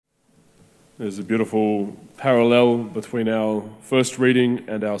There's a beautiful parallel between our first reading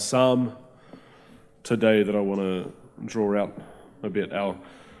and our psalm today that I want to draw out a bit. Our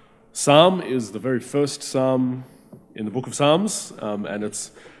psalm is the very first psalm in the book of Psalms, and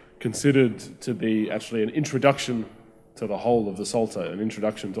it's considered to be actually an introduction to the whole of the Psalter, an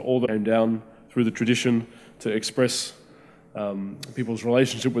introduction to all that came down through the tradition to express people's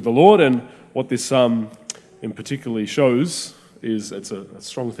relationship with the Lord. And what this psalm in particularly shows is it's a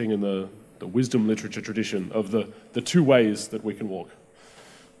strong thing in the wisdom literature tradition of the two ways that we can walk,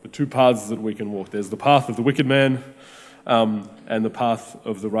 the two paths that we can walk. There's the path of the wicked man and the path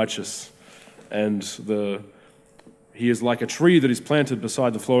of the righteous. And he is like a tree that is planted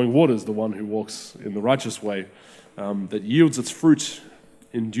beside the flowing waters, the one who walks in the righteous way, that yields its fruit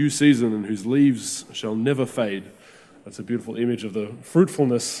in due season and whose leaves shall never fade. That's a beautiful image of the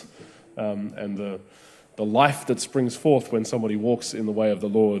fruitfulness and the life that springs forth when somebody walks in the way of the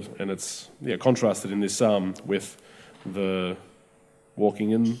Lord. And it's contrasted in this psalm with the walking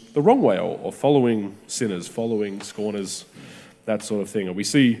in the wrong way or following sinners, following scorners, that sort of thing. And we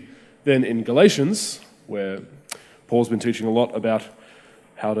see then in Galatians, where Paul's been teaching a lot about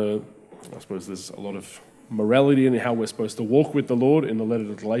how to, I suppose there's a lot of morality in how we're supposed to walk with the Lord in the letter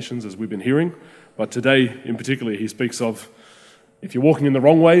to Galatians, as we've been hearing. But today, in particular, he speaks of, if you're walking in the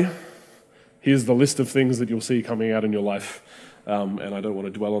wrong way, here's the list of things that you'll see coming out in your life. And I don't want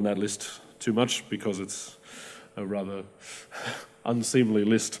to dwell on that list too much because it's a rather unseemly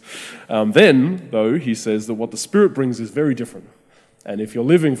list. Then, though, he says that what the Spirit brings is very different. And if you're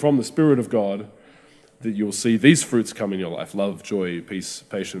living from the Spirit of God, that you'll see these fruits come in your life: love, joy, peace,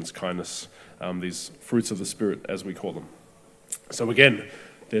 patience, kindness, these fruits of the Spirit, as we call them. So again,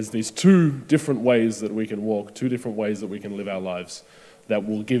 there's these two different ways that we can walk, two different ways that we can live our lives that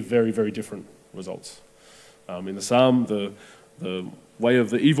will give very, very different results. In the psalm, the way of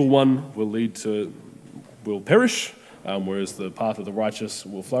the evil one will perish, whereas the path of the righteous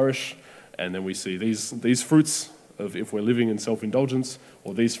will flourish. And then we see these fruits of if we're living in self-indulgence,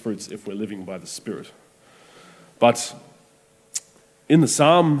 or these fruits if we're living by the Spirit. But in the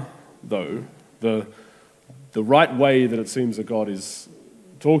psalm, though, the right way that it seems that God is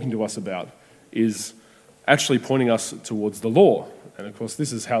talking to us about is actually pointing us towards the law. And of course,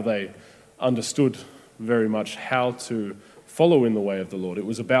 this is how they understood very much how to follow in the way of the Lord. It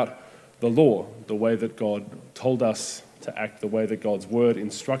was about the law, the way that God told us to act, the way that God's word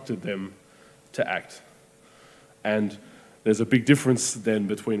instructed them to act. And there's a big difference then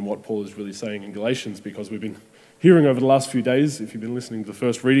between what Paul is really saying in Galatians, because we've been hearing over the last few days, if you've been listening to the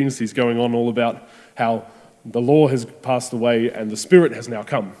first readings, he's going on all about how the law has passed away and the Spirit has now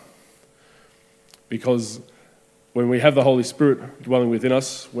come. Because when we have the Holy Spirit dwelling within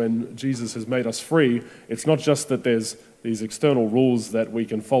us, when Jesus has made us free, it's not just that there's these external rules that we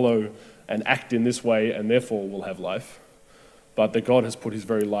can follow and act in this way and therefore we'll have life, but that God has put his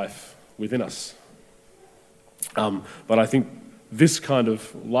very life within us. But I think this kind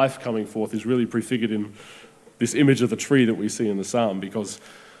of life coming forth is really prefigured in this image of the tree that we see in the psalm, because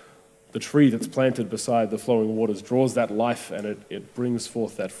the tree that's planted beside the flowing waters draws that life and it brings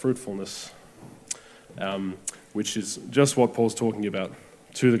forth that fruitfulness, which is just what Paul's talking about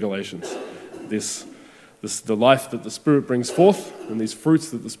to the Galatians. The life that the Spirit brings forth and these fruits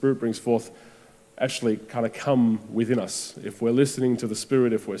that the Spirit brings forth actually kind of come within us. If we're listening to the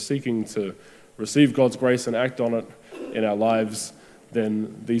Spirit, if we're seeking to receive God's grace and act on it in our lives,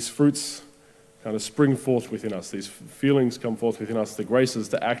 then these fruits kind of spring forth within us. These feelings come forth within us. The graces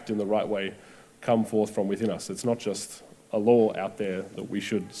to act in the right way come forth from within us. It's not just a law out there that we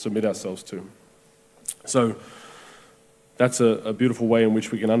should submit ourselves to. So that's a beautiful way in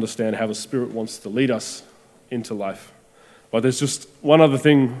which we can understand how the Spirit wants to lead us into life. But there's just one other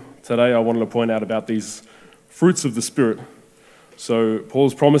thing today I wanted to point out about these fruits of the Spirit. So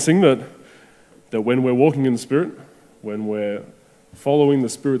Paul's promising that when we're walking in the Spirit, when we're following the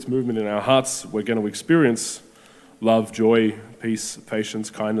Spirit's movement in our hearts, we're going to experience love, joy, peace, patience,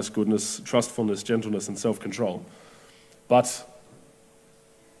 kindness, goodness, trustfulness, gentleness, and self-control. But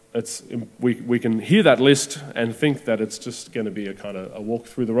we can hear that list and think that it's just going to be a kind of a walk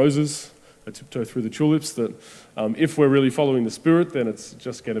through the roses, a tiptoe through the tulips, that if we're really following the Spirit, then it's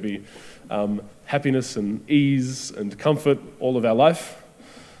just going to be happiness and ease and comfort all of our life.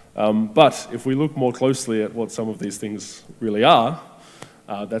 But if we look more closely at what some of these things really are,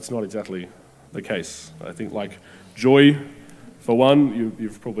 that's not exactly the case. I think like joy, for one,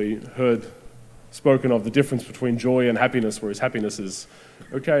 you've probably heard spoken of the difference between joy and happiness, whereas happiness is,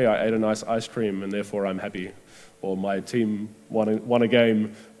 okay, I ate a nice ice cream and therefore I'm happy, or my team won a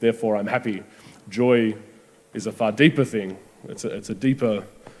game, therefore I'm happy. Joy is a far deeper thing. It's a deeper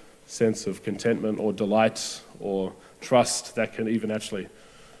sense of contentment or delight or trust that can even actually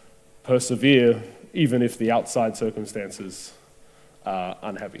persevere even if the outside circumstances are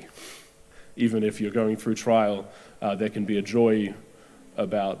unhappy. Even if you're going through trial, there can be a joy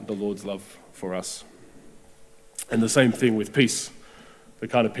about the Lord's love for us. And the same thing with peace. The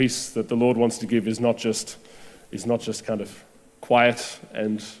kind of peace that the Lord wants to give is not just kind of quiet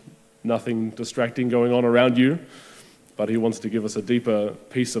and nothing distracting going on around you, but he wants to give us a deeper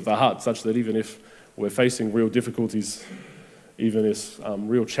peace of the heart, such that even if we're facing real difficulties, even if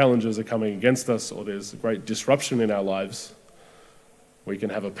real challenges are coming against us or there's great disruption in our lives, we can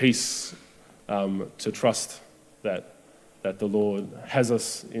have a peace to trust that the Lord has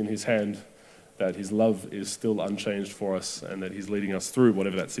us in his hand, that his love is still unchanged for us, and that he's leading us through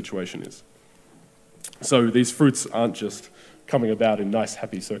whatever that situation is. So these fruits aren't just coming about in nice,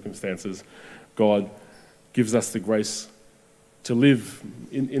 happy circumstances. God gives us the grace to live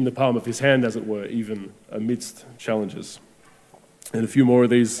in the palm of his hand, as it were, even amidst challenges. And a few more of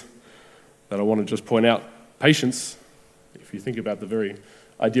these that I want to just point out. Patience. If you think about the very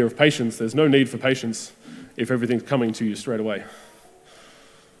idea of patience, there's no need for patience if everything's coming to you straight away.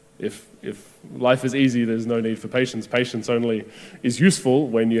 If life is easy, there's no need for patience. Patience only is useful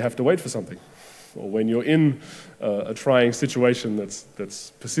when you have to wait for something, or when you're in a trying situation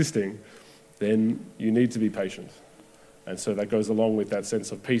that's persisting, then you need to be patient. And so that goes along with that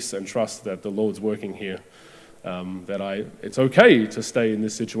sense of peace and trust that the Lord's working here, it's okay to stay in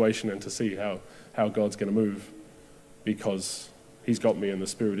this situation and to see how God's going to move, because he's got me and the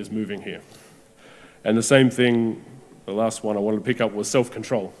Spirit is moving here. And the same thing, the last one I wanted to pick up was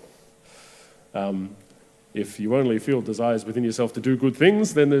self-control. If you only feel desires within yourself to do good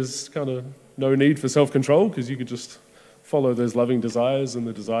things, then there's kind of no need for self-control, because you could just follow those loving desires and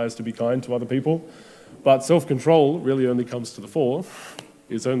the desires to be kind to other people. But self-control really only comes to the fore,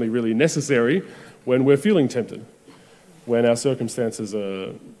 is only really necessary when we're feeling tempted, when our circumstances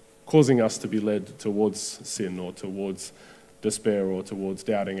are causing us to be led towards sin or towards despair or towards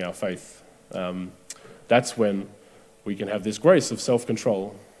doubting our faith. That's when we can have this grace of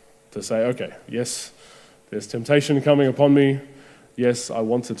self-control to say, okay, yes, there's temptation coming upon me. Yes, I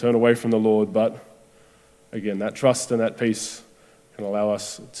want to turn away from the Lord, but again, that trust and that peace can allow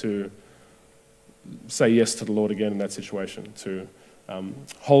us to say yes to the Lord again in that situation, to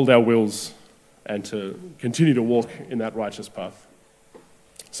hold our wills and to continue to walk in that righteous path.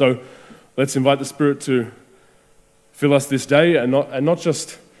 So let's invite the Spirit to fill us this day, and not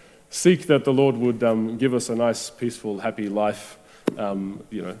just seek that the Lord would give us a nice, peaceful, happy life.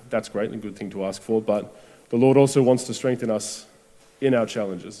 That's great and a good thing to ask for, but the Lord also wants to strengthen us in our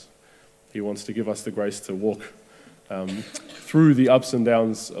challenges. He wants to give us the grace to walk through the ups and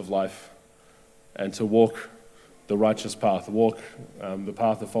downs of life, and to walk the righteous path, walk the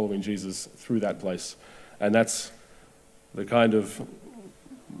path of following Jesus through that place. And that's the kind of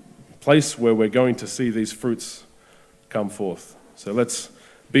place where we're going to see these fruits come forth. So let's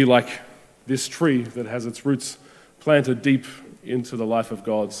be like this tree that has its roots planted deep into the life of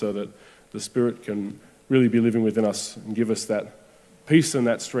God, so that the Spirit can really be living within us and give us that peace and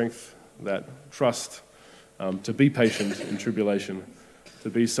that strength, that trust, to be patient in tribulation, to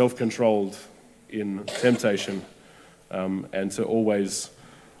be self-controlled in temptation, and to always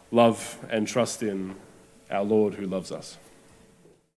love and trust in our Lord who loves us.